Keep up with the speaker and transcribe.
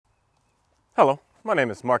Hello, my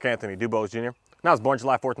name is Mark Anthony Dubose Jr. and I was born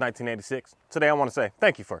July 4th, 1986. Today I want to say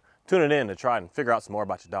thank you for tuning in to try and figure out some more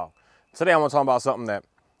about your dog. Today I want to talk about something that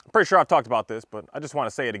I'm pretty sure I've talked about this, but I just want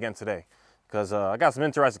to say it again today because I got some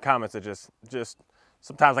interesting comments that just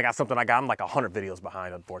sometimes I got something I'm like 100 videos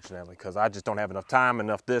behind, unfortunately, because I just don't have enough time,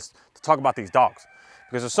 enough this to talk about these dogs.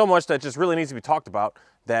 Because there's so much that just really needs to be talked about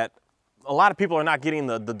that a lot of people are not getting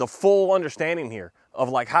the full understanding here of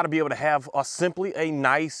like how to be able to have simply a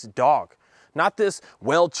nice dog. Not this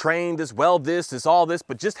well-trained, this all this,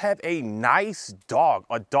 but just have a nice dog.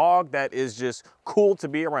 A dog that is just cool to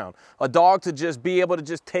be around. A dog to just be able to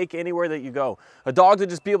just take anywhere that you go. A dog to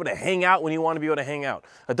just be able to hang out when you want to be able to hang out.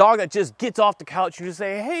 A dog that just gets off the couch, you just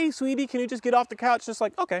say, hey, sweetie, can you just get off the couch? Just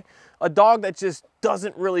like, okay. A dog that just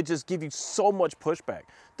doesn't really just give you so much pushback.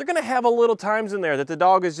 They're gonna have a little times in there that the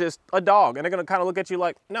dog is just a dog, and they're gonna kind of look at you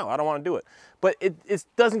like, no, I don't want to do it. But it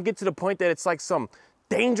doesn't get to the point that it's like some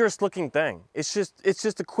dangerous looking thing. It's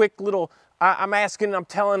just a quick little, I'm asking, I'm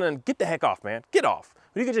telling, and get the heck off, man. Get off.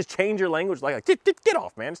 You can just change your language like get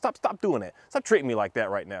off, man. Stop doing it. Stop treating me like that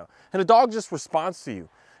right now. And the dog just responds to you.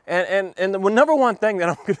 And the number one thing that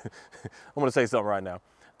I'm gonna say something right now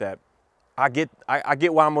that I get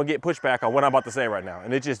why I'm gonna get pushback on what I'm about to say right now,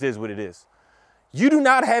 and it just is what it is. You do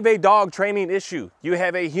not have a dog training issue. You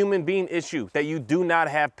have a human being issue that you do not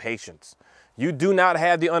have patience. You do not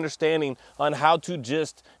have the understanding on how to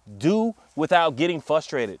just do without getting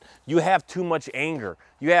frustrated. You have too much anger.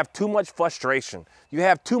 You have too much frustration. You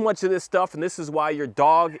have too much of this stuff, and this is why your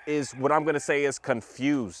dog is, what I'm gonna say is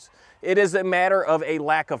confused. It is a matter of a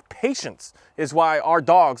lack of patience is why our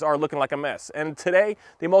dogs are looking like a mess. And today,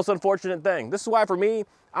 the most unfortunate thing, this is why for me,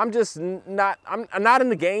 I'm not in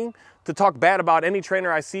the game to talk bad about any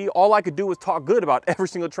trainer I see. All I could do is talk good about every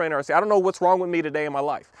single trainer I see. I don't know what's wrong with me today in my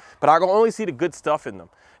life, but I can only see the good stuff in them.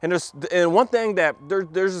 And one thing that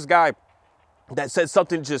there's this guy that said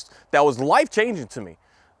something just that was life-changing to me.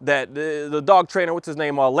 That the dog trainer, what's his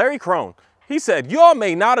name, Larry Crone. He said, y'all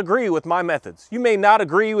may not agree with my methods. You may not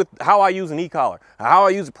agree with how I use an e-collar, how I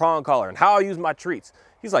use a prong collar, and how I use my treats.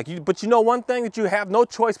 He's like, but you know one thing that you have no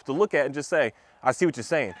choice but to look at and just say, I see what you're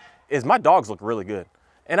saying, is my dogs look really good.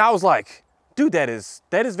 And I was like, dude, that is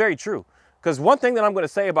very true. Because one thing that I'm going to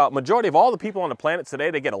say about majority of all the people on the planet today,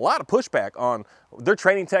 they get a lot of pushback on their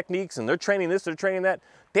training techniques and they're training this, they're training that.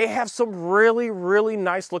 They have some really, really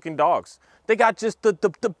nice looking dogs. They got just the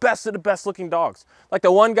best of the best looking dogs. Like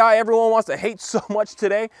the one guy everyone wants to hate so much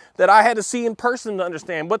today that I had to see in person to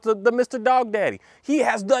understand, but the Mr. Dog Daddy, he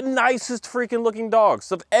has the nicest freaking looking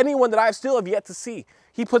dogs of anyone that I still have yet to see.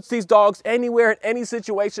 He puts these dogs anywhere in any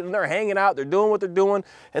situation and they're hanging out, they're doing what they're doing,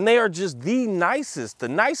 and they are just the nicest of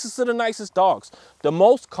the nicest dogs. The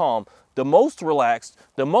most calm, the most relaxed,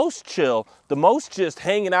 the most chill, the most just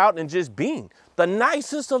hanging out and just being. The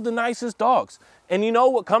nicest of the nicest dogs. And you know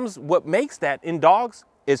what makes that in dogs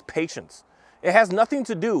is patience. It has nothing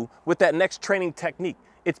to do with that next training technique.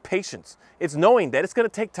 It's patience. It's knowing that it's gonna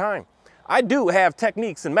take time. I do have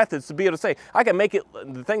techniques and methods to be able to say, I can make it,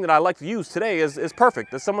 the thing that I like to use today is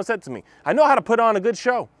perfect, as someone said to me. I know how to put on a good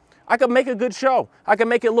show. I can make a good show. I can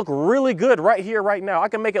make it look really good right here, right now. I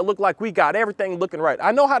can make it look like we got everything looking right.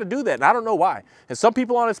 I know how to do that, and I don't know why. And some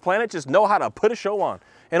people on this planet just know how to put a show on.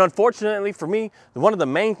 And unfortunately for me, one of the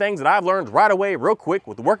main things that I've learned right away, real quick,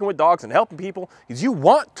 with working with dogs and helping people, is you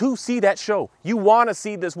want to see that show. You want to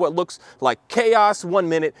see this, what looks like chaos 1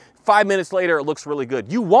 minute, 5 minutes later, it looks really good.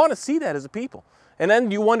 You want to see that as a people. And then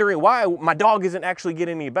you're wondering why my dog isn't actually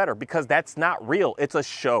getting any better, because that's not real. It's a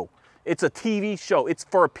show. It's a TV show. It's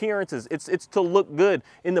for appearances. It's to look good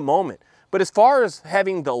in the moment. But as far as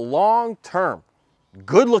having the long-term,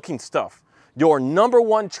 good-looking stuff, your number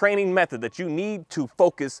one training method that you need to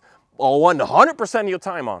focus 100% of your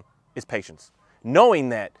time on is patience. Knowing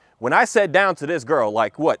that when I sat down to this girl,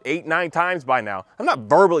 like what, 8, 9 times by now, I'm not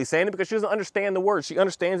verbally saying it because she doesn't understand the words. She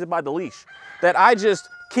understands it by the leash. That I just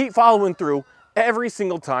keep following through every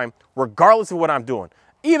single time, regardless of what I'm doing.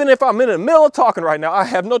 Even if I'm in the middle of talking right now, I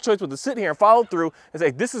have no choice but to sit here and follow through and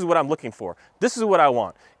say, this is what I'm looking for. This is what I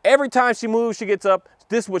want. Every time she moves, she gets up,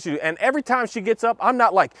 this is what you do. And every time she gets up, I'm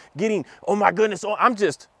not like getting, oh my goodness, oh, I'm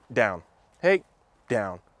just down. Hey,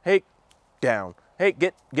 down. Hey, down. Hey,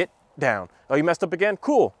 get down. Oh, you messed up again?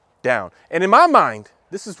 Cool, down. And in my mind,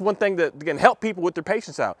 this is one thing that can help people with their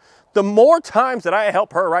patience out. The more times that I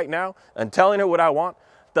help her right now and telling her what I want,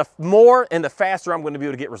 the more and the faster I'm going to be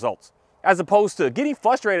able to get results. As opposed to getting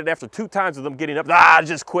frustrated after 2 times of them getting up, I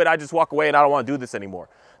just quit, I just walk away and I don't want to do this anymore.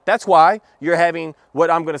 That's why you're having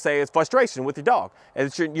what I'm going to say is frustration with your dog.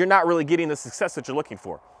 And you're not really getting the success that you're looking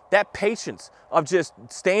for. That patience of just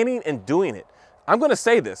standing and doing it. I'm going to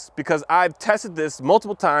say this because I've tested this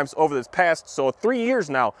multiple times over this past, 3 years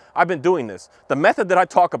now, I've been doing this. The method that I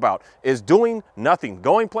talk about is doing nothing,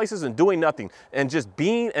 going places and doing nothing, and just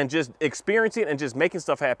being and just experiencing and just making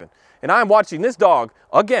stuff happen. And I'm watching this dog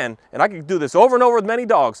again, and I can do this over and over with many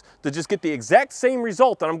dogs to just get the exact same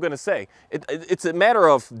result that I'm going to say. It's a matter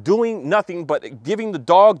of doing nothing but giving the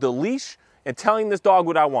dog the leash and telling this dog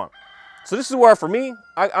what I want. So this is where, for me,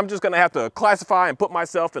 I'm just going to have to classify and put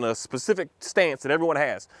myself in a specific stance that everyone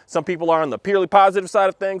has. Some people are on the purely positive side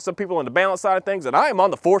of things, some people on the balanced side of things, and I am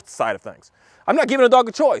on the fourth side of things. I'm not giving a dog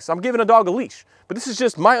a choice. I'm giving a dog a leash. But this is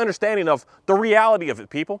just my understanding of the reality of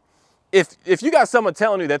it, people. If you got someone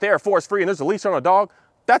telling you that they are force-free and there's a leash on a dog,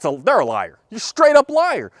 they're a liar. You're a straight up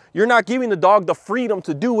liar. You're not giving the dog the freedom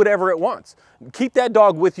to do whatever it wants. Keep that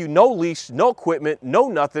dog with you, no leash, no equipment, no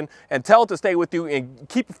nothing, and tell it to stay with you and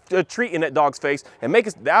keep a treat in that dog's face and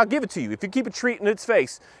I'll give it to you. If you keep a treat in its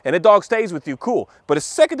face and the dog stays with you, cool. But the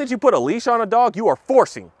second that you put a leash on a dog, you are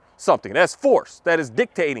forcing something. That's force. That is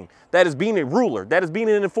dictating. That is being a ruler. That is being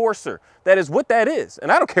an enforcer. That is what that is.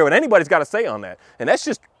 And I don't care what anybody's got to say on that. And that's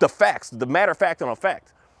just the facts, the matter of fact on a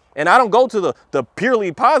fact. And I don't go to the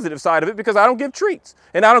purely positive side of it because I don't give treats.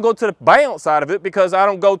 And I don't go to the balanced side of it because I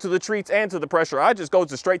don't go to the treats and to the pressure. I just go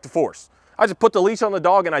straight to force. I just put the leash on the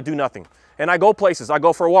dog and I do nothing. And I go places. I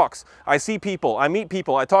go for walks. I see people. I meet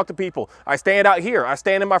people. I talk to people. I stand out here. I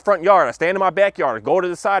stand in my front yard. I stand in my backyard. I go to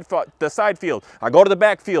the side field. I go to the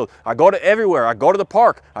back field. I go to everywhere. I go to the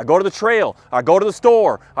park. I go to the trail. I go to the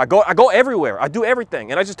store. I go everywhere. I do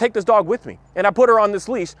everything. And I just take this dog with me. And I put her on this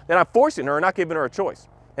leash and I'm forcing her and not giving her a choice.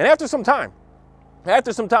 And after some time,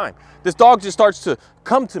 this dog just starts to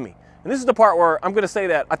come to me. And this is the part where I'm going to say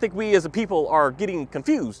that I think we as a people are getting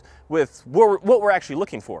confused with what we're actually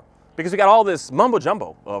looking for. Because we got all this mumbo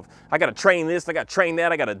jumbo of, I got to train this, I got to train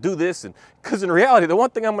that, I got to do this. And because in reality, the one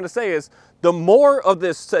thing I'm going to say is the more of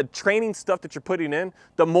this training stuff that you're putting in,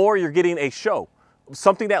 the more you're getting a show.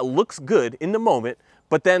 Something that looks good in the moment,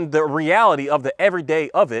 but then the reality of the everyday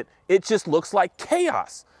of it, it just looks like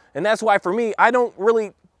chaos. And that's why for me, I don't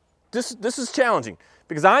really, this is challenging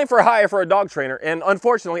because I'm for hire for a dog trainer. And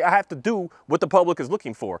unfortunately, I have to do what the public is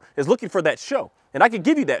looking for that show. And I can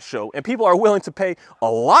give you that show and people are willing to pay a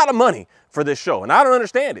lot of money for this show. And I don't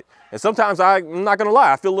understand it. And sometimes I'm not going to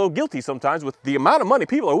lie, I feel a little guilty sometimes with the amount of money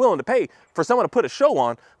people are willing to pay for someone to put a show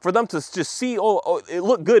on, for them to just see, oh, it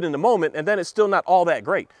looked good in the moment and then it's still not all that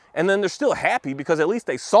great. And then they're still happy because at least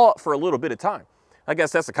they saw it for a little bit of time. I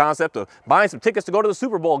guess that's the concept of buying some tickets to go to the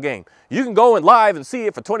Super Bowl game. You can go and live and see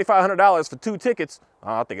it for $2,500 for 2 tickets.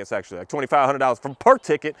 I think it's actually like $2,500 per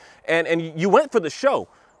ticket. And you went for the show.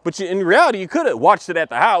 But in reality, you could have watched it at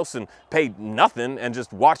the house and paid nothing and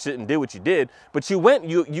just watched it and did what you did. But you went,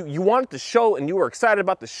 you wanted the show and you were excited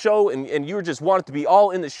about the show and you just wanted to be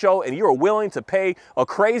all in the show and you were willing to pay a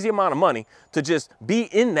crazy amount of money to just be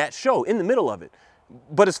in that show, in the middle of it.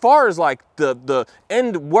 But as far as like the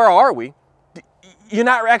end, where are we? You're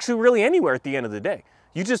not actually really anywhere at the end of the day.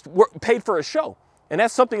 You just paid for a show. And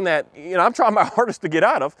that's something that, I'm trying my hardest to get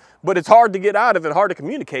out of, but it's hard to get out of and hard to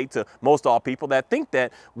communicate to most all people that think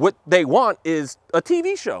that what they want is a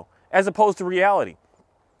TV show as opposed to reality.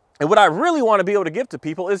 And what I really want to be able to give to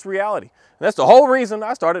people is reality. And that's the whole reason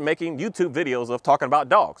I started making YouTube videos of talking about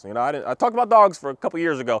dogs. I talked about dogs for a couple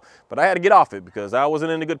years ago, but I had to get off it because I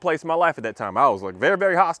wasn't in a good place in my life at that time. I was like very,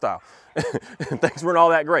 very hostile. Things weren't all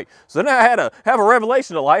that great. So then I had to have a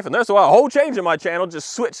revelation of life, and that's why a whole change in my channel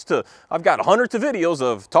just switched to, I've got hundreds of videos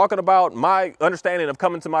of talking about my understanding of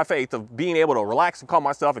coming to my faith, of being able to relax and calm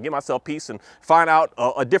myself and give myself peace and find out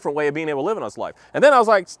a different way of being able to live in this life. And then I was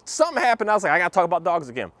like, something happened. I was like, I got to talk about dogs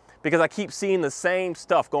again. Because I keep seeing the same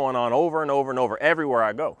stuff going on over and over and over everywhere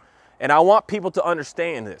I go. And I want people to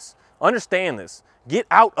understand this. Understand this. Get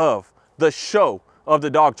out of the show of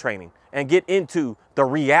the dog training and get into the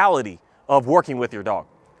reality of working with your dog.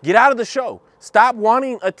 Get out of the show. Stop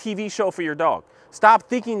wanting a TV show for your dog. Stop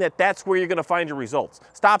thinking that that's where you're going to find your results.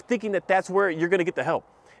 Stop thinking that that's where you're going to get the help.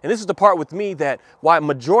 And this is the part with me that why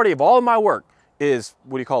majority of all of my work is,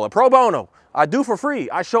 pro bono. I do for free.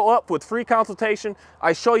 I show up with free consultation.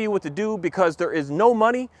 I show you what to do because there is no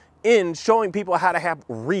money in showing people how to have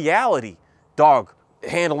reality dog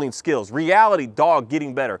handling skills, reality dog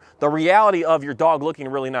getting better, the reality of your dog looking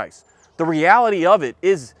really nice. The reality of it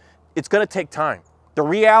is it's going to take time. The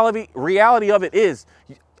reality of it is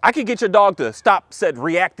I could get your dog to stop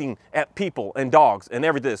reacting at people and dogs and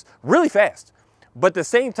everything really fast. But at the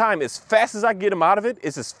same time, as fast as I get him out of it,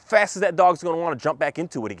 it's as fast as that dog's going to want to jump back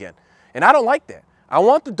into it again. And I don't like that. I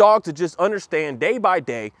want the dog to just understand day by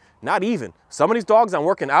day, not even. Some of these dogs I'm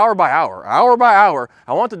working hour by hour.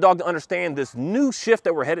 I want the dog to understand this new shift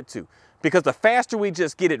that we're headed to. Because the faster we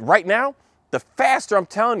just get it right now, the faster I'm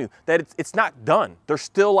telling you that it's not done. They're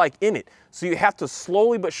still like in it. So you have to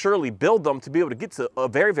slowly but surely build them to be able to get to a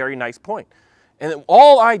very, very nice point. And then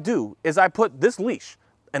all I do is I put this leash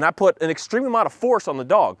and I put an extreme amount of force on the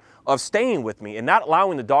dog of staying with me and not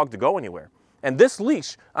allowing the dog to go anywhere. And this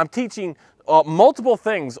leash, I'm teaching multiple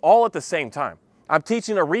things all at the same time. I'm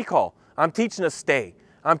teaching a recall. I'm teaching a stay.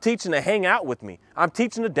 I'm teaching to hang out with me. I'm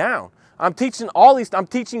teaching to down. I'm teaching all these. I'm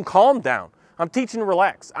teaching calm down. I'm teaching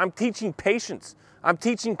relax. I'm teaching patience. I'm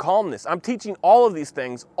teaching calmness. I'm teaching all of these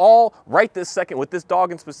things all right this second with this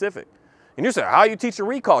dog in specific. And you say, how you teach a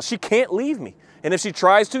recall? She can't leave me. And if she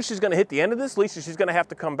tries to, she's going to hit the end of this leash and she's going to have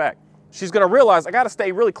to come back. She's going to realize I got to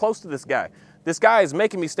stay really close to this guy. This guy is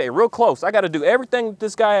making me stay real close. I got to do everything that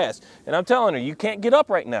this guy asks. And I'm telling her, you can't get up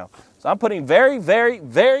right now. So I'm putting very, very,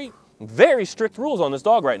 very, very strict rules on this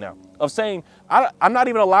dog right now of saying, I'm not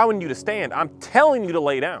even allowing you to stand. I'm telling you to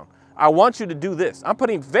lay down. I want you to do this. I'm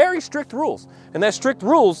putting very strict rules. And that strict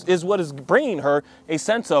rules is what is bringing her a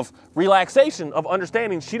sense of relaxation, of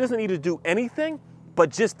understanding she doesn't need to do anything but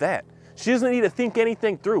just that. She doesn't need to think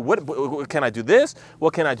anything through. What can I do this?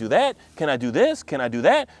 What can I do that? Can I do this? Can I do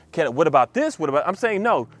that? What about this? What about? I'm saying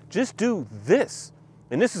no, just do this.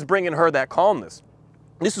 And this is bringing her that calmness.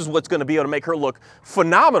 This is what's going to be able to make her look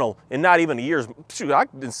phenomenal in not even a year's, shoot,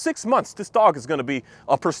 in 6 months, this dog is going to be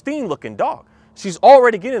a pristine looking dog. She's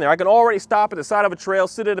already getting there. I can already stop at the side of a trail,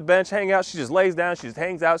 sit at a bench, hang out. She just lays down, she just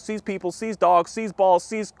hangs out, sees people, sees dogs, sees balls,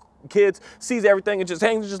 sees kids, sees everything, and just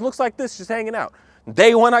hangs, just looks like this, just hanging out.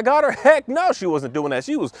 Day one I got her, heck no, she wasn't doing that.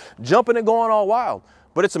 She was jumping and going all wild.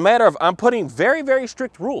 But it's a matter of I'm putting very, very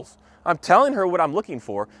strict rules. I'm telling her what I'm looking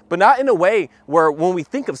for, but not in a way where when we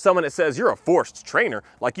think of someone that says you're a forced trainer,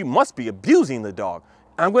 like you must be abusing the dog.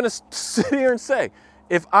 I'm going to sit here and say,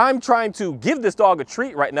 if I'm trying to give this dog a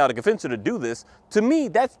treat right now to convince her to do this, to me,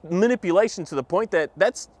 that's manipulation to the point that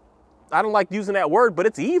I don't like using that word, but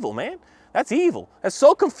it's evil, man. That's evil. That's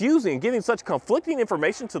so confusing, giving such conflicting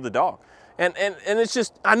information to the dog. And it's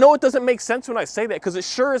just, I know it doesn't make sense when I say that because it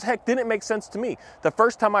sure as heck didn't make sense to me the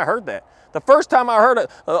first time I heard that. The first time I heard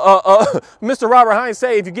Mr. Robert Hines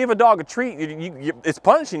say, if you give a dog a treat, it's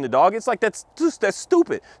punishing the dog. It's like, that's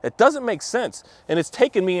stupid. That doesn't make sense. And it's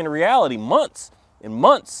taken me in reality months and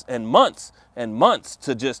months and months and months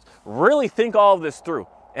to just really think all of this through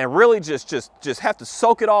and really just have to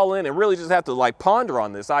soak it all in and really just have to like ponder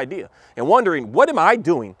on this idea and wondering, what am I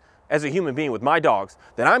doing as a human being with my dogs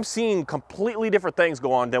that I'm seeing completely different things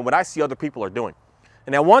go on than what I see other people are doing?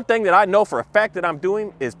 And that one thing that I know for a fact that I'm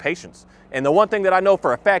doing is patience. And the one thing that I know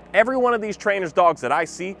for a fact, every one of these trainers' dogs that I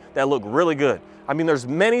see that look really good. I mean, there's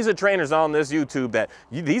many of trainers on this YouTube that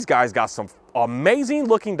these guys got some amazing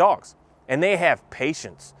looking dogs and they have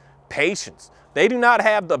patience. Patience. They do not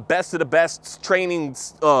have the best of the best training,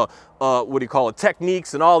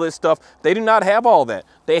 techniques and all this stuff. They do not have all that.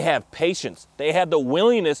 They have patience. They have the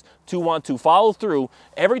willingness to want to follow through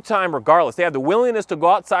every time regardless. They have the willingness to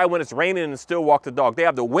go outside when it's raining and still walk the dog. They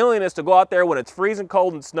have the willingness to go out there when it's freezing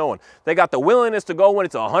cold and snowing. They got the willingness to go when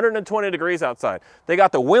it's 120 degrees outside. They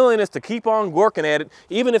got the willingness to keep on working at it,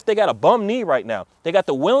 even if they got a bum knee right now. They got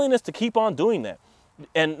the willingness to keep on doing that.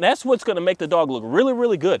 And that's what's going to make the dog look really,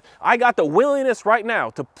 really good. I got the willingness right now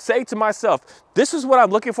to say to myself, this is what I'm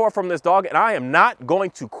looking for from this dog, and I am not going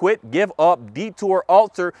to quit, give up, detour,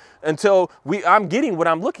 alter until I'm getting what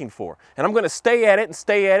I'm looking for. And I'm going to stay at it and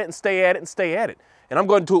stay at it and stay at it and stay at it. And I'm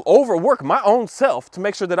going to overwork my own self to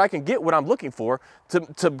make sure that I can get what I'm looking for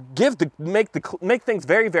to make things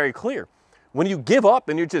very, very clear. When you give up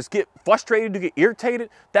and you just get frustrated, you get irritated,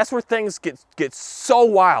 that's where things get so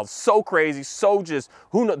wild, so crazy, so just,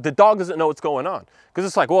 the dog doesn't know what's going on. Because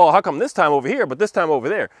it's like, well, how come this time over here, but this time over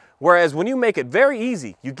there? Whereas when you make it very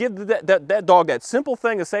easy, you give that dog that simple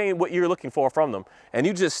thing of saying what you're looking for from them, and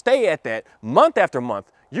you just stay at that month after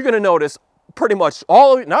month, you're going to notice pretty much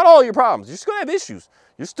not all your problems. You're just going to have issues.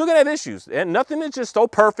 You're still going to have issues, and nothing is just so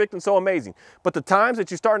perfect and so amazing. But the times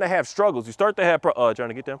that you're starting to have struggles, you start to have, trying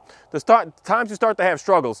to get down, times you start to have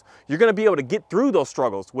struggles, you're going to be able to get through those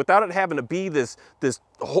struggles without it having to be this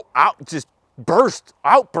outburst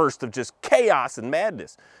of just chaos and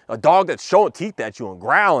madness. A dog that's showing teeth at you and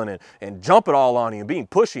growling and jumping all on you and being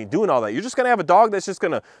pushy and doing all that. You're just going to have a dog that's just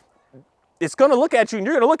going to, it's going to look at you and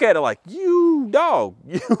you're going to look at it like, you dog,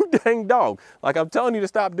 you dang dog. Like, I'm telling you to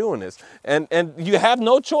stop doing this. And you have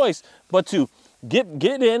no choice but to get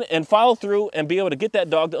in and follow through and be able to get that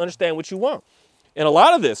dog to understand what you want. And a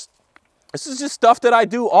lot of this is just stuff that I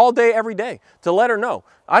do all day, every day to let her know.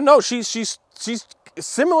 I know she's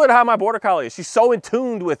similar to how my Border Collie is. She's so in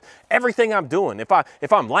tune with everything I'm doing. If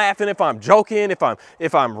I'm laughing, if I'm joking, if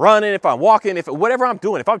I'm running, if I'm walking, if whatever I'm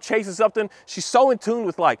doing, if I'm chasing something, she's so in tune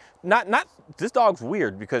with, like, not this dog's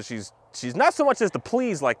weird because she's not so much as to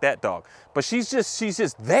please like that dog, but she's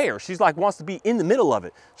just there. She's like wants to be in the middle of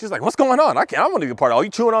it. She's like, what's going on? I want to be a part of it. Are you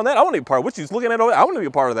chewing on that? I want to be a part of it. What she's looking at over there? I want to be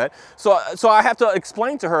a part of that. So I have to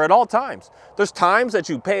explain to her at all times. There's times that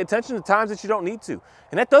you pay attention to, times that you don't need to.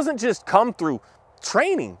 And that doesn't just come through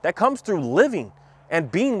training. That comes through living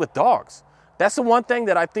and being with dogs. That's the one thing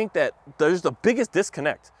that I think that there's the biggest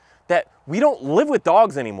disconnect, that we don't live with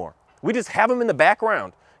dogs anymore. We just have them in the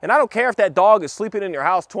background. And I don't care if that dog is sleeping in your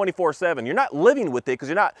house 24/7. You're not living with it because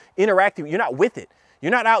you're not interacting. You're not with it.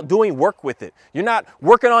 You're not out doing work with it. You're not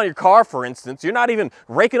working on your car, for instance. You're not even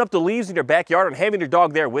raking up the leaves in your backyard and having your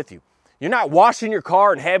dog there with you. You're not washing your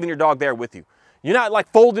car and having your dog there with you. You're not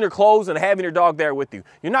like folding your clothes and having your dog there with you.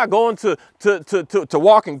 You're not going to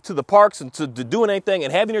walking to the parks and to doing anything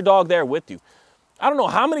and having your dog there with you. I don't know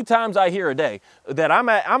how many times I hear a day that I'm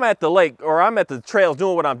at the lake or I'm at the trails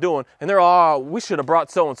doing what I'm doing, and they're all, oh, we should have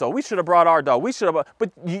brought so-and-so. We should have brought our dog. We should have,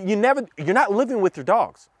 but you're not living with your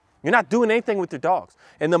dogs. You're not doing anything with your dogs.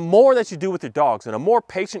 And the more that you do with your dogs and the more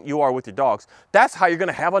patient you are with your dogs, that's how you're going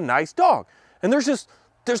to have a nice dog. And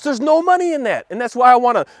there's no money in that. And that's why I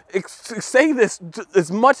want to say this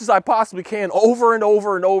as much as I possibly can over and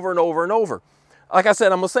over and over and over and over. Like I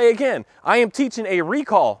said, I'm going to say again, I am teaching a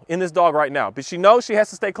recall in this dog right now, but she knows she has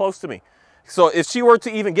to stay close to me. So if she were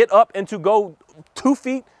to even get up and to go 2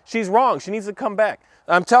 feet, she's wrong. She needs to come back.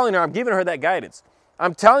 I'm telling her, I'm giving her that guidance.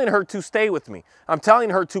 I'm telling her to stay with me. I'm telling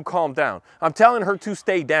her to calm down. I'm telling her to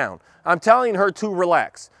stay down. I'm telling her to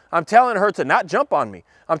relax. I'm telling her to not jump on me.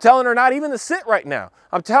 I'm telling her not even to sit right now.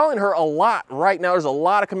 I'm telling her a lot right now. There's a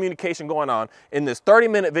lot of communication going on in this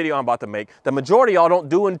 30-minute video I'm about to make. The majority of y'all don't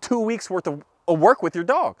do in 2 weeks worth of work with your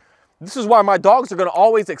dog. This is why my dogs are going to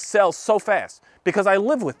always excel so fast, because I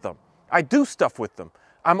live with them. I do stuff with them.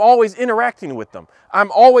 I'm always interacting with them.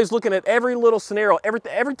 I'm always looking at every little scenario, every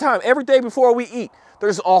day before we eat.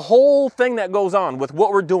 There's a whole thing that goes on with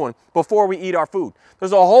what we're doing before we eat our food.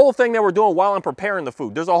 There's a whole thing that we're doing while I'm preparing the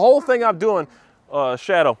food. There's a whole thing I'm doing.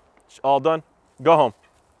 Shadow, all done? Go home.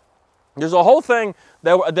 There's a whole thing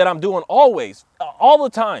that I'm doing always, all the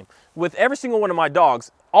time, with every single one of my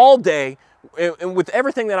dogs, all day, and with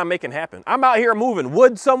everything that I'm making happen. I'm out here moving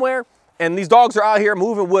wood somewhere, and these dogs are out here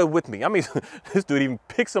moving wood with me. I mean, this dude even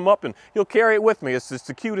picks them up and he'll carry it with me. It's just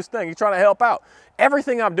the cutest thing. He's trying to help out.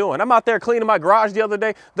 Everything I'm doing. I'm out there cleaning my garage the other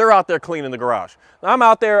day. They're out there cleaning the garage. I'm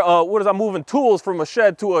out there, I'm moving tools from a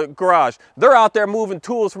shed to a garage. They're out there moving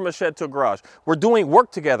tools from a shed to a garage. We're doing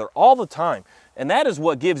work together all the time. And that is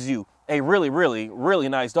what gives you a really, really, really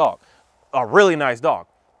nice dog. A really nice dog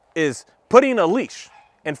is putting a leash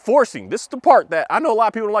and forcing. This is the part that I know a lot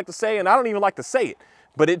of people don't like to say, and I don't even like to say it,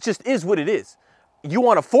 but it just is what it is. You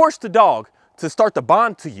want to force the dog to start to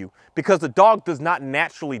bond to you, because the dog does not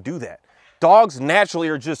naturally do that. Dogs naturally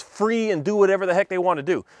are just free and do whatever the heck they want to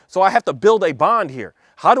do. So I have to build a bond here.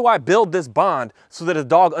 How do I build this bond so that a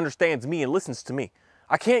dog understands me and listens to me?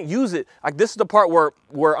 I can't use it. Like, this is the part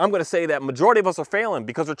where I'm going to say that majority of us are failing,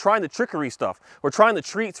 because we're trying the trickery stuff. We're trying the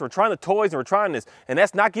treats, we're trying the toys, and we're trying this. And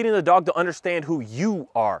that's not getting the dog to understand who you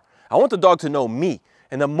are. I want the dog to know me.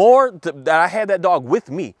 And the more that I have that dog with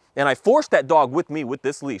me, and I force that dog with me with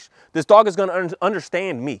this leash, this dog is going to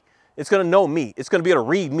understand me. It's going to know me. It's going to be able to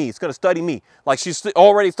read me. It's going to study me. Like, she's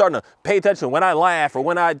already starting to pay attention when I laugh or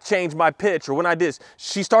when I change my pitch or when I this.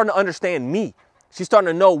 She's starting to understand me. She's starting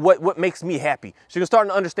to know what makes me happy. She's starting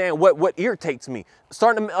to understand what irritates me.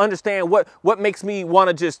 Starting to understand what makes me want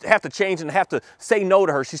to just have to change and have to say no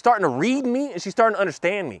to her. She's starting to read me, and she's starting to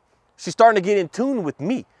understand me. She's starting to get in tune with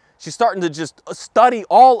me. She's starting to just study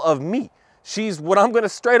all of me. She's, what I'm going to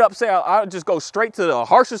straight up say, I'll just go straight to the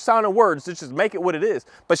harshest sounding words to just make it what it is.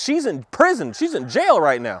 But she's in prison. She's in jail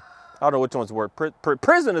right now. I don't know which one's the word.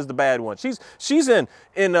 Prison is the bad one. She's in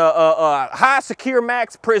high secure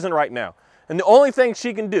max prison right now. And the only thing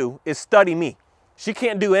she can do is study me. She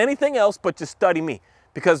can't do anything else but just study me,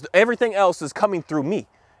 because everything else is coming through me.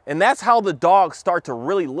 And that's how the dogs start to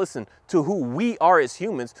really listen to who we are as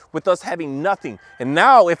humans, with us having nothing. And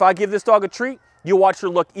now if I give this dog a treat, you'll watch her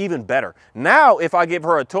look even better. Now if I give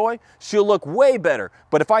her a toy, she'll look way better.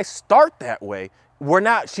 But if I start that way,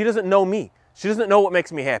 she doesn't know me. She doesn't know what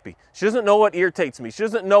makes me happy. She doesn't know what irritates me. She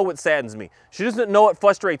doesn't know what saddens me. She doesn't know what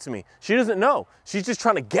frustrates me. She doesn't know. She's just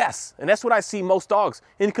trying to guess. And that's what I see most dogs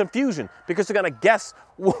in confusion, because they're going to guess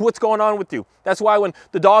what's going on with you. That's why when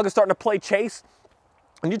the dog is starting to play chase,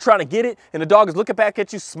 And you're trying to get it, and the dog is looking back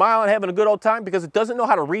at you, smiling, having a good old time, because it doesn't know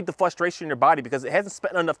how to read the frustration in your body, because it hasn't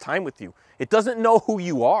spent enough time with you. It doesn't know who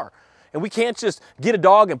you are. And we can't just get a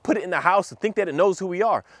dog and put it in the house and think that it knows who we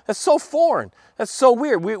are. That's so foreign. That's so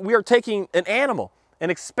weird. We are taking an animal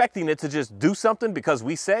and expecting it to just do something because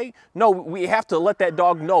we say. No, we have to let that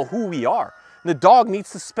dog know who we are. And the dog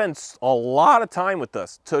needs to spend a lot of time with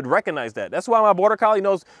us to recognize that. That's why my Border Collie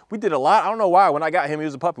knows we did a lot. I don't know why. When I got him, he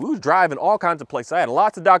was a puppy. We was driving all kinds of places. I had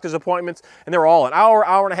lots of doctor's appointments, and they were all an hour,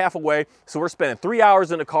 hour and a half away. So we're spending 3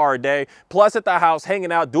 hours in the car a day, plus at the house,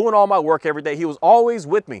 hanging out, doing all my work every day. He was always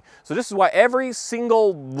with me. So this is why every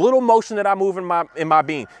single little motion that I move in my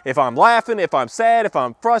being, if I'm laughing, if I'm sad, if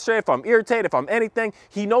I'm frustrated, if I'm irritated, if I'm anything,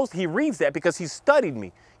 he knows, he reads that because he's studied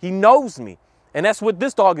me. He knows me. And that's what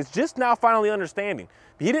this dog is just now finally understanding.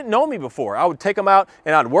 He didn't know me before. I would take him out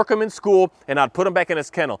and I'd work him in school and I'd put him back in his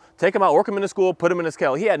kennel. Take him out, work him in the school, put him in his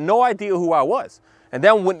kennel. He had no idea who I was. And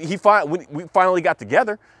then when we finally got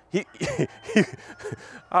together, I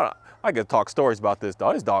could talk stories about this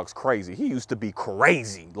dog. This dog's crazy. He used to be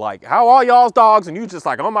crazy. Like, how are y'all's dogs? And you just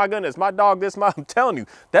like, oh my goodness, my dog, I'm telling you,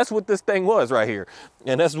 that's what this thing was right here.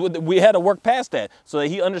 And that's what we had to work past that so that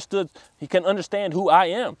he can understand who I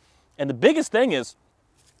am. And the biggest thing is,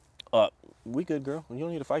 we good, girl. You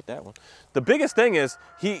don't need to fight that one. The biggest thing is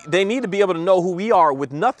they need to be able to know who we are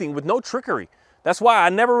with nothing, with no trickery. That's why I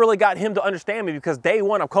never really got him to understand me, because day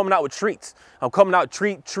one, I'm coming out with treats. I'm coming out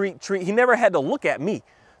treat. He never had to look at me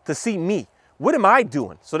to see me. What am I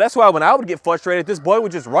doing? So that's why when I would get frustrated, this boy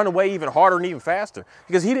would just run away even harder and even faster,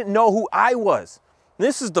 because he didn't know who I was.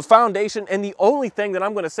 This is the foundation and the only thing that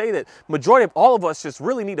I'm going to say that majority of all of us just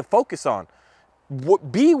really need to focus on.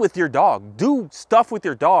 Be with your dog. Do stuff with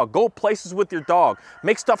your dog. Go places with your dog.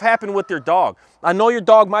 Make stuff happen with your dog. I know your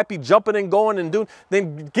dog might be jumping and going and doing,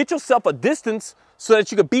 then get yourself a distance so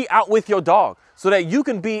that you can be out with your dog, so that you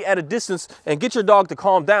can be at a distance and get your dog to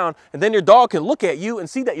calm down, and then your dog can look at you and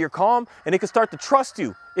see that you're calm, and it can start to trust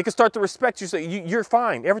you. It can start to respect you, so you're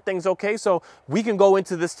fine. Everything's okay, so we can go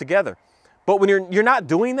into this together. But when you're not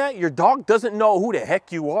doing that, your dog doesn't know who the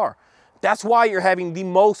heck you are. That's why you're having the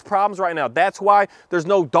most problems right now. That's why there's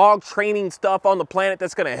no dog training stuff on the planet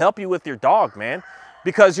that's gonna help you with your dog, man.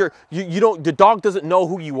 Because the dog doesn't know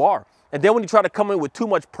who you are. And then when you try to come in with too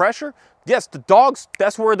much pressure, yes,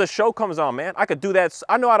 that's where the show comes on, man. I could do that.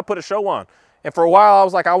 I know how to put a show on. And for a while I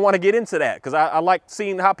was like, I wanna get into that, because I like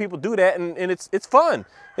seeing how people do that, and it's fun.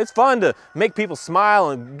 It's fun to make people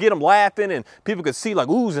smile and get them laughing, and people can see like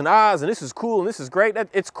oohs and ahs, and this is cool and this is great.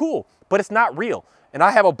 It's cool, but it's not real. And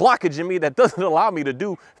I have a blockage in me that doesn't allow me to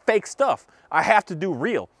do fake stuff. I have to do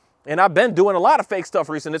real. And I've been doing a lot of fake stuff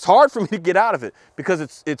recently. It's hard for me to get out of it because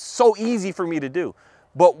it's so easy for me to do.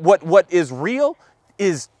 But what is real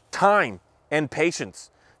is time and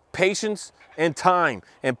patience. Patience and time.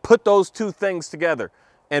 And put those two things together.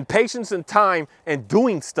 And patience and time and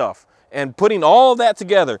doing stuff. And putting all of that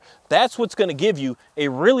together, that's what's going to give you a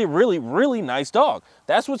really, really, really nice dog.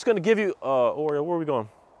 That's what's going to give you, Oreo, where are we going?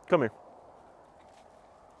 Come here.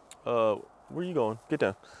 Where are you going? Get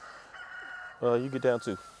down. You get down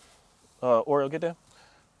too. Oreo, get down.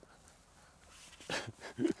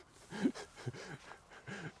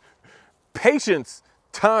 Patience,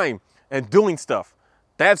 time, and doing stuff.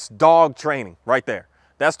 That's dog training right there.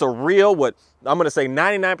 That's the real, what I'm going to say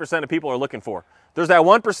 99% of people are looking for. There's that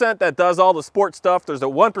 1% that does all the sports stuff. There's the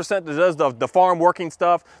 1% that does the farm working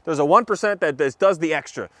stuff. There's a 1% that does the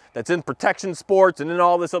extra, that's in protection sports and in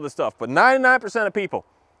all this other stuff. But 99% of people,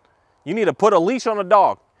 you need to put a leash on a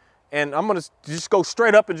dog. And I'm gonna just go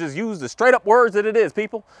straight up and just use the straight up words that it is,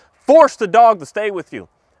 people. Force the dog to stay with you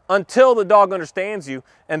until the dog understands you,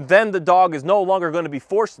 and then the dog is no longer gonna be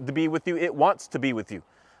forced to be with you. It wants to be with you.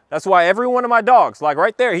 That's why every one of my dogs, like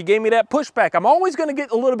right there, he gave me that pushback. I'm always gonna get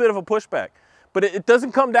a little bit of a pushback. But it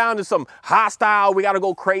doesn't come down to some hostile, we got to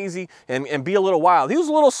go crazy and be a little wild. He was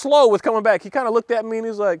a little slow with coming back. He kind of looked at me and he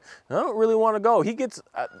was like, I don't really want to go. He gets,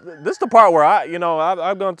 this is the part where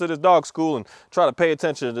I've gone to this dog school and try to pay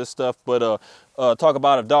attention to this stuff, but talk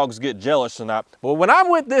about if dogs get jealous or not. But when I'm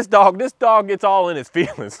with this dog gets all in his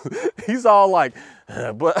feelings. He's all like,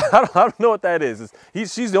 but I don't know what that is.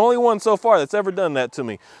 She's the only one so far that's ever done that to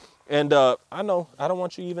me. And I know, I don't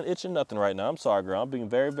want you even itching nothing right now. I'm sorry, girl. I'm being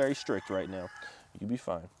very, very strict right now. You be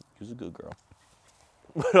fine. You're a good girl.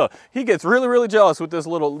 But he gets really, really jealous with this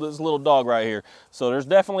little dog right here. So there's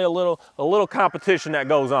definitely a little competition that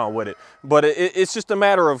goes on with it. But it's just a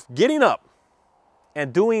matter of getting up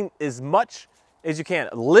and doing as much as you can,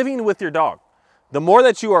 living with your dog. The more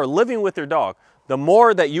that you are living with your dog, the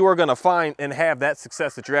more that you are going to find and have that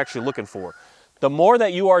success that you're actually looking for. The more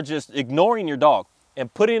that you are just ignoring your dog,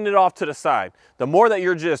 and putting it off to the side, the more that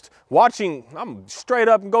you're just watching, I'm straight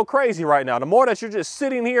up and go crazy right now, the more that you're just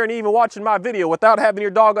sitting here and even watching my video without having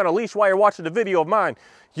your dog on a leash while you're watching the video of mine,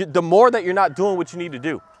 the more that you're not doing what you need to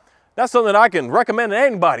do. That's something I can recommend to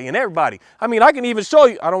anybody and everybody. I mean, I can even show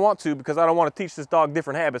you. I don't want to because I don't want to teach this dog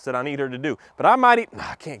different habits that I need her to do. But I might,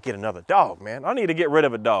 I can't get another dog, man. I need to get rid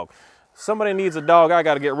of a dog. Somebody needs a dog, I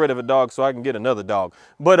got to get rid of a dog so I can get another dog.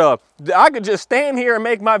 But I could just stand here and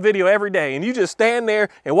make my video every day, and you just stand there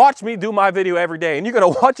and watch me do my video every day, and you're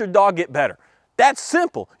going to watch your dog get better. That's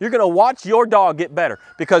simple. You're going to watch your dog get better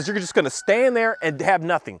because you're just going to stand there and have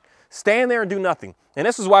nothing. Stand there and do nothing. And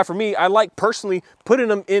this is why, for me, I like personally putting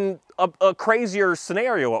them in a crazier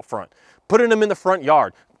scenario up front, putting them in the front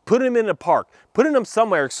yard, putting them in the park, putting them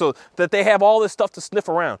somewhere so that they have all this stuff to sniff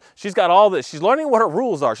around. She's got all this. She's learning what her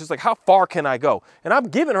rules are. She's like, how far can I go? And I'm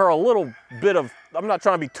giving her a little bit of, I'm not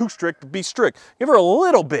trying to be too strict, but be strict. Give her a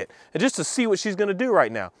little bit and just to see what she's going to do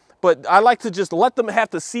right now. But I like to just let them have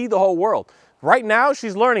to see the whole world. Right now,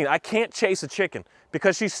 she's learning I can't chase a chicken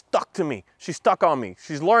because she's stuck to me. She's stuck on me.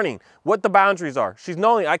 She's learning what the boundaries are. She's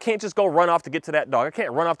knowing I can't just go run off to get to that dog. I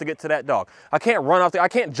can't run off to get to that dog. I can't run off. I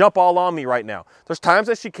can't jump all on me right now. There's times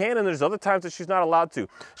that she can, and there's other times that she's not allowed to.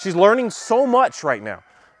 She's learning so much right now.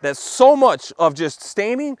 That's so much of just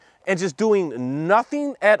standing and just doing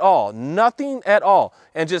nothing at all,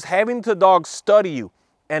 and just having the dog study you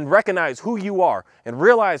and recognize who you are and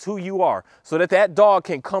realize who you are so that that dog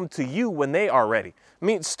can come to you when they are ready. I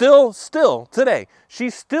mean, still today,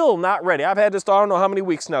 she's still not ready. I've had this dog, I don't know how many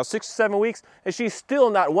weeks now, 6 or 7 weeks, and she's still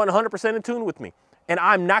not 100% in tune with me. And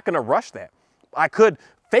I'm not gonna rush that. I could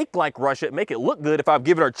fake like rush it, make it look good. If I've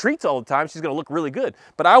given her treats all the time, she's gonna look really good.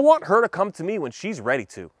 But I want her to come to me when she's ready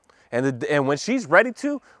to. And when she's ready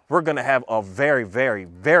to, we're gonna have a very, very,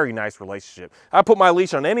 very nice relationship. I put my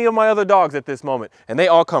leash on any of my other dogs at this moment, and they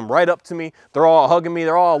all come right up to me. They're all hugging me.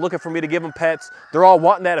 They're all looking for me to give them pets. They're all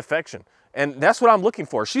wanting that affection. And that's what I'm looking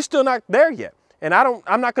for. She's still not there yet. And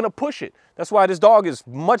I'm not gonna push it. That's why this dog is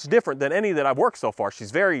much different than any that I've worked so far. She's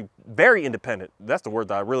very, very independent. That's the word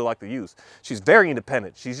that I really like to use. She's very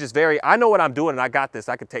independent. She's just very, I know what I'm doing and I got this.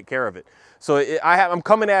 I can take care of it. So I'm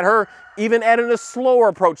coming at her even at a slower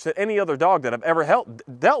approach than any other dog that I've ever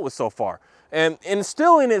dealt with so far. And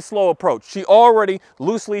still in its slow approach, she already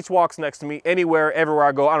loose leash walks next to me anywhere, everywhere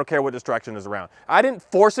I go. I don't care what distraction is around. I didn't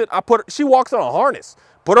force it. She walks on a harness.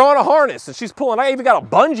 Put her on a harness and she's pulling. I even got a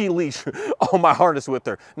bungee leash on my harness with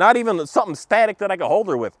her. Not even something static that I can hold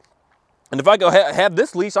her with. And if I go have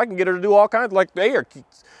this leash, I can get her to do all kinds of, like, hey,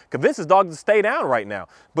 convince this dog to stay down right now.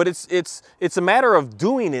 But it's a matter of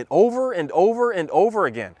doing it over and over and over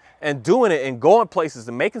again, and doing it and going places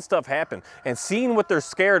and making stuff happen and seeing what they're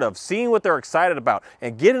scared of, seeing what they're excited about,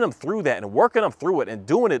 and getting them through that and working them through it and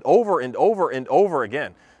doing it over and over and over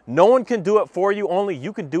again. No one can do it for you. Only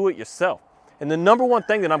you can do it yourself. And the number one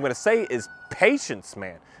thing that I'm going to say is patience,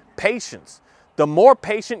 man. Patience. The more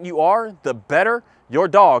patient you are, the better your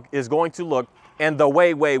dog is going to look, and the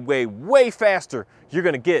way faster you're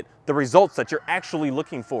going to get the results that you're actually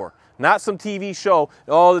looking for. Not some TV show,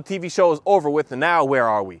 oh, the TV show is over with, and now where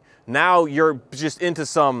are we? Now you're just into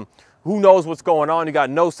some, who knows what's going on. You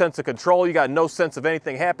got no sense of control. You got no sense of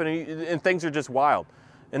anything happening, and things are just wild.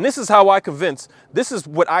 And this is how I convince, this is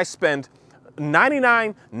what I spend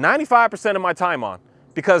 95% of my time on,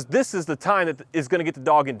 because this is the time that is going to get the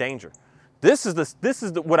dog in danger. This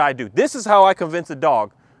is what I do. This is how I convince a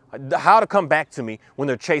dog how to come back to me when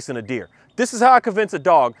they're chasing a deer. This is how I convince a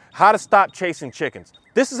dog how to stop chasing chickens.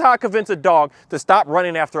 This is how I convince a dog to stop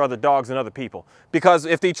running after other dogs and other people. Because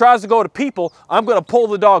if he tries to go to people, I'm going to pull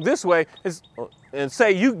the dog this way and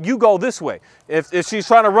say, you go this way. If she's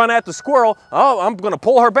trying to run at the squirrel, oh, I'm going to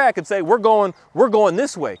pull her back and say, we're going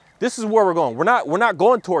this way. This is where we're going. We're not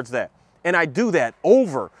going towards that. And I do that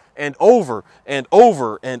over and over and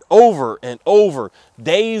over and over and over.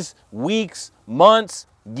 Days, weeks, months,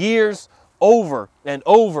 years, over and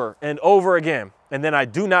over and over again. And then I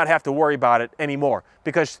do not have to worry about it anymore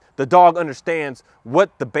because the dog understands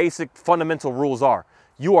what the basic fundamental rules are.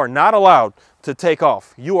 You are not allowed to take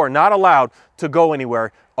off. You are not allowed to go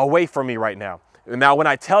anywhere away from me right now. Now, when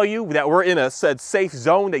I tell you that we're in a said safe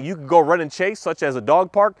zone that you can go run and chase, such as a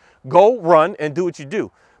dog park, go run and do what you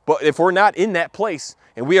do. But if we're not in that place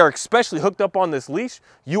and we are especially hooked up on this leash,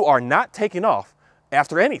 you are not taking off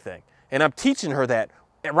after anything. And I'm teaching her that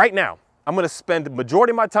right now. I'm going to spend the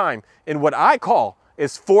majority of my time in what I call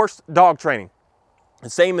is forced dog training. The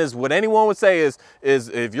same as what anyone would say is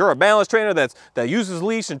if you're a balance trainer that uses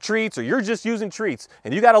leash and treats, or you're just using treats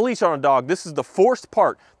and you got a leash on a dog, this is the forced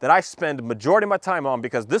part that I spend the majority of my time on,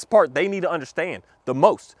 because this part they need to understand the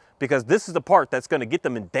most. because this is the part that's going to get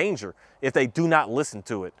them in danger if they do not listen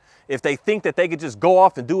to it. If they think that they could just go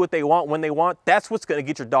off and do what they want when they want, that's what's going to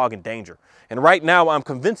get your dog in danger. And right now I'm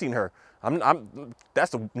convincing her,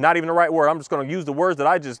 that's not even the right word. I'm just going to use the words that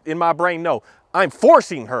I just in my brain know. I'm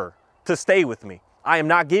forcing her to stay with me. I am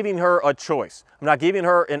not giving her a choice. I'm not giving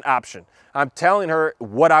her an option. I'm telling her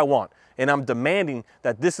what I want, and I'm demanding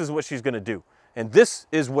that this is what she's going to do. And this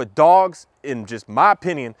is what dogs, in just my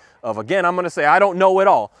opinion of, again, I'm going to say I don't know it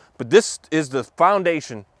all, but this is the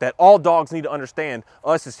foundation that all dogs need to understand,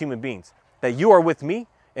 us as human beings, that you are with me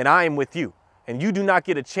and I am with you. And you do not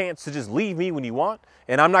get a chance to just leave me when you want.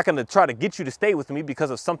 And I'm not going to try to get you to stay with me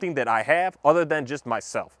because of something that I have other than just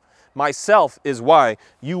myself. Myself is why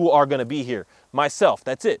you are going to be here. Myself,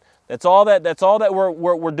 that's it. That's all that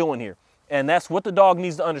we're doing here. And that's what the dog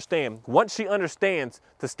needs to understand. Once she understands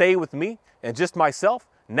to stay with me and just myself,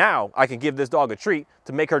 now I can give this dog a treat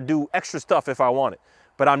to make her do extra stuff if I want it.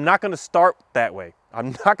 But I'm not going to start that way.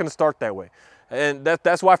 I'm not going to start that way. And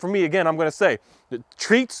that's why for me, again, I'm going to say that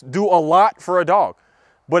treats do a lot for a dog.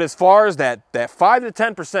 But as far as that 5 to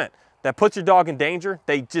 10% that puts your dog in danger,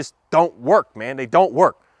 they just don't work, man. They don't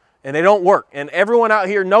work. And they don't work. And everyone out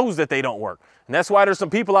here knows that they don't work. And that's why there's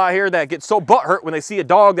some people out here that get so butthurt when they see a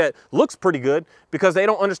dog that looks pretty good, because they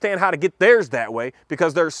don't understand how to get theirs that way,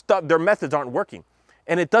 because their methods aren't working.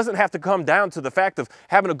 And it doesn't have to come down to the fact of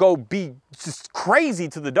having to go be just crazy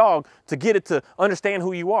to the dog to get it to understand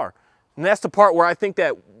who you are. And that's the part where I think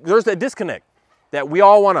that there's that disconnect, that we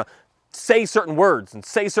all want to say certain words and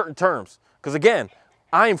say certain terms. Because again,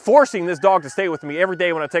 I am forcing this dog to stay with me every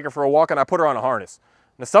day when I take her for a walk and I put her on a harness.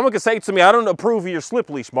 Now, someone could say to me, I don't approve of your slip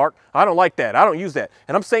leash, Mark. I don't like that. I don't use that.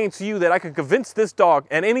 And I'm saying to you that I can convince this dog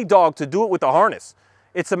and any dog to do it with a harness.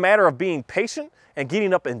 It's a matter of being patient and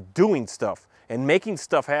getting up and doing stuff and making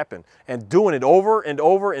stuff happen and doing it over and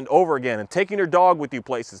over and over again, and taking your dog with you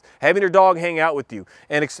places, having your dog hang out with you,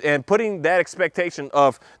 and putting that expectation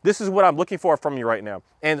of this is what I'm looking for from you right now,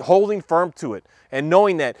 and holding firm to it, and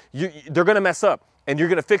knowing that they're going to mess up. And you're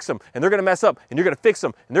going to fix them, and they're going to mess up, and you're going to fix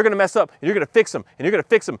them, and they're going to mess up, and you're going to fix them, and you're going to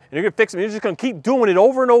fix them, and you're going to fix them. You're just going to keep doing it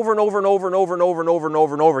over and over and over and over and over and over and over and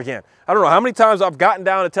over and over again. I don't know how many times I've gotten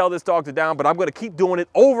down to tell this dog to down, but I'm going to keep doing it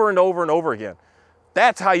over and over and over again.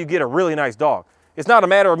 That's how you get a really nice dog. It's not a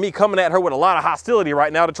matter of me coming at her with a lot of hostility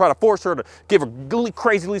right now to try to force her to give her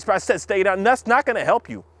crazy leash. I said stay down. And that's not going to help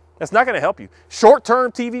you. That's not going to help you.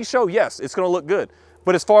 Short-term TV show, yes, it's going to look good.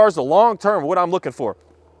 But as far as the long-term, what I'm looking for,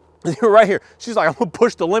 right here, she's like, I'm gonna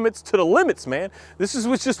push the limits to the limits, man. This is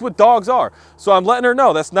just what dogs are. So I'm letting her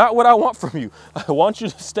know that's not what I want from you. I want you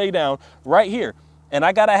to stay down right here. And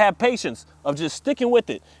I gotta have patience of just sticking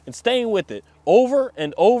with it and staying with it over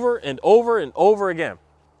and over and over and over again.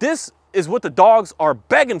 This is what the dogs are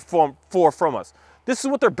begging for from us. This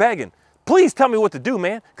is what they're begging. Please tell me what to do,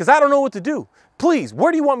 man, because I don't know what to do. Please,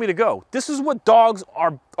 where do you want me to go? This is what dogs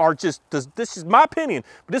are just, this is my opinion,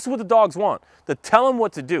 but this is what the dogs want. To tell them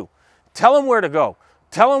what to do. Tell them where to go.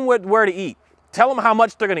 Tell them where to eat. Tell them how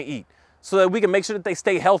much they're going to eat so that we can make sure that they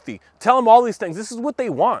stay healthy. Tell them all these things. This is what they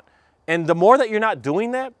want. And the more that you're not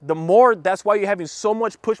doing that, the more that's why you're having so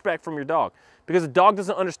much pushback from your dog, because the dog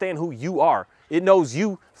doesn't understand who you are. It knows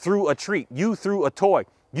you through a treat, you through a toy,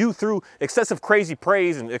 you through excessive crazy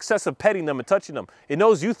praise and excessive petting them and touching them. It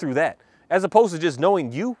knows you through that, as opposed to just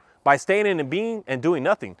knowing you by staying in and being and doing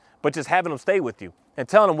nothing, but just having them stay with you and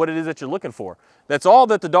telling them what it is that you're looking for. That's all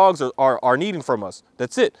that the dogs are needing from us.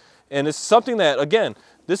 That's it. And it's something that, again,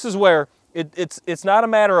 this is where it's not a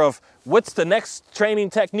matter of what's the next training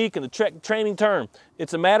technique and the training term.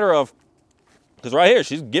 It's a matter of, because right here,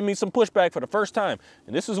 she's giving me some pushback for the first time.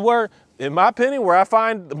 And this is where, in my opinion, where I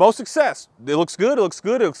find the most success. It looks good, it looks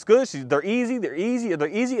good, it looks good. They're easy,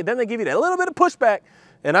 and then they give you that little bit of pushback.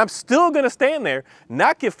 And I'm still going to stand there,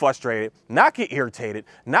 not get frustrated, not get irritated,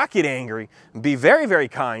 not get angry, be very, very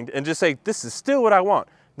kind, and just say, this is still what I want.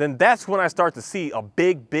 Then that's when I start to see a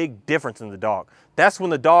big, big difference in the dog. That's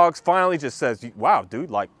when the dog finally just says, wow,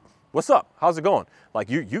 dude, like, what's up? How's it going? Like,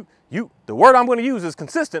 the word I'm going to use is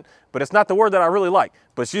consistent, but it's not the word that I really like.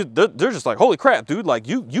 But they're just like, holy crap, dude, like,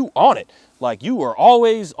 you on it. Like, you are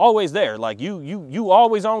always there. Like, you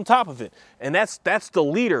always on top of it. And that's the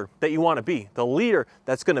leader that you want to be. The leader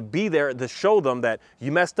that's going to be there to show them that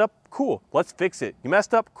you messed up, cool, let's fix it. You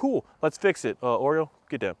messed up, cool, let's fix it. Oreo,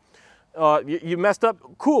 get down. You messed up,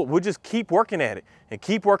 cool, we'll just keep working at it. And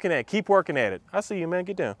keep working at it, keep working at it. I see you, man,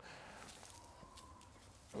 get down.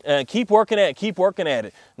 And keep working at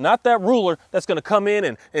it. Not that ruler that's going to come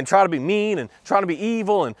in and try to be mean and trying to be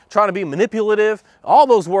evil and trying to be manipulative. All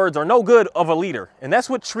those words are no good of a leader. And that's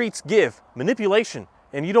what treats give, manipulation.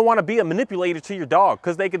 And you don't want to be a manipulator to your dog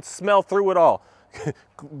because they can smell through it all.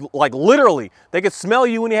 Like literally, they can smell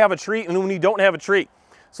you when you have a treat and when you don't have a treat.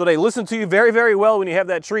 So they listen to you very, very well when you have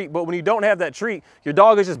that treat, but when you don't have that treat, your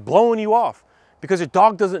dog is just blowing you off because your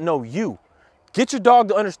dog doesn't know you. Get your dog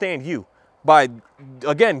to understand you by,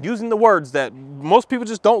 again, using the words that most people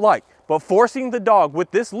just don't like, but forcing the dog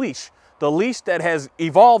with this leash, the leash that has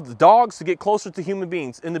evolved dogs to get closer to human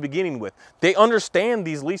beings in the beginning with. They understand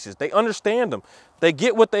these leashes. They understand them. They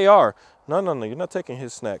get what they are. No, you're not taking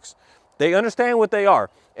his snacks. They understand what they are.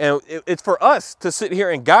 And it's for us to sit here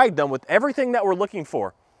and guide them with everything that we're looking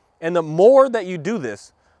for. And the more that you do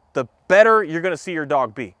this, the better you're going to see your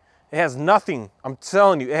dog be. It has nothing, I'm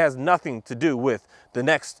telling you, it has nothing to do with the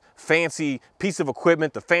next fancy piece of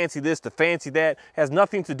equipment, the fancy this, the fancy that. It has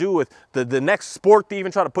nothing to do with the next sport to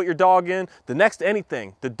even try to put your dog in, the next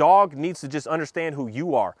anything. The dog needs to just understand who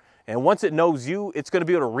you are. And once it knows you, it's going to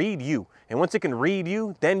be able to read you. And once it can read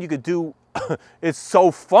you, then you could do, it's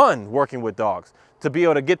so fun working with dogs to be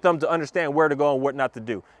able to get them to understand where to go and what not to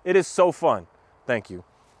do. It is so fun. Thank you.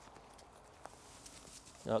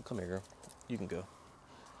 Oh, come here, girl. You can go.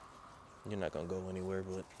 You're not going to go anywhere,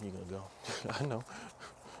 but you're going to go. I know.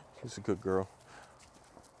 She's a good girl.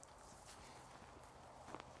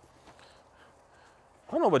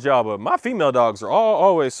 I don't know about y'all, but my female dogs are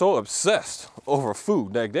always so obsessed over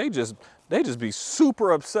food. Like they just be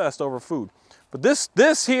super obsessed over food. But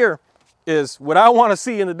this here is what I want to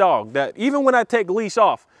see in the dog, that even when I take leash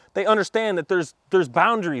off, they understand that there's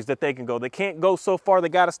boundaries that they can go. They can't go so far, they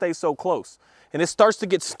got to stay so close. And it starts to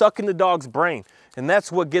get stuck in the dog's brain. And that's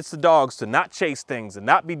what gets the dogs to not chase things and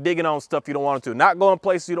not be digging on stuff you don't want them to, not going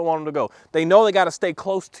places you don't want them to go. They know they got to stay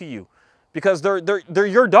close to you because they're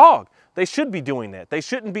your dog. They should be doing that. They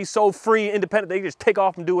shouldn't be so free, independent. They just take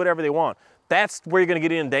off and do whatever they want. That's where you're going to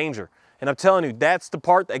get in danger. And I'm telling you, that's the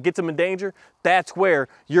part that gets them in danger. That's where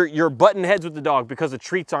you're butting heads with the dog because the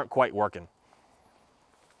treats aren't quite working.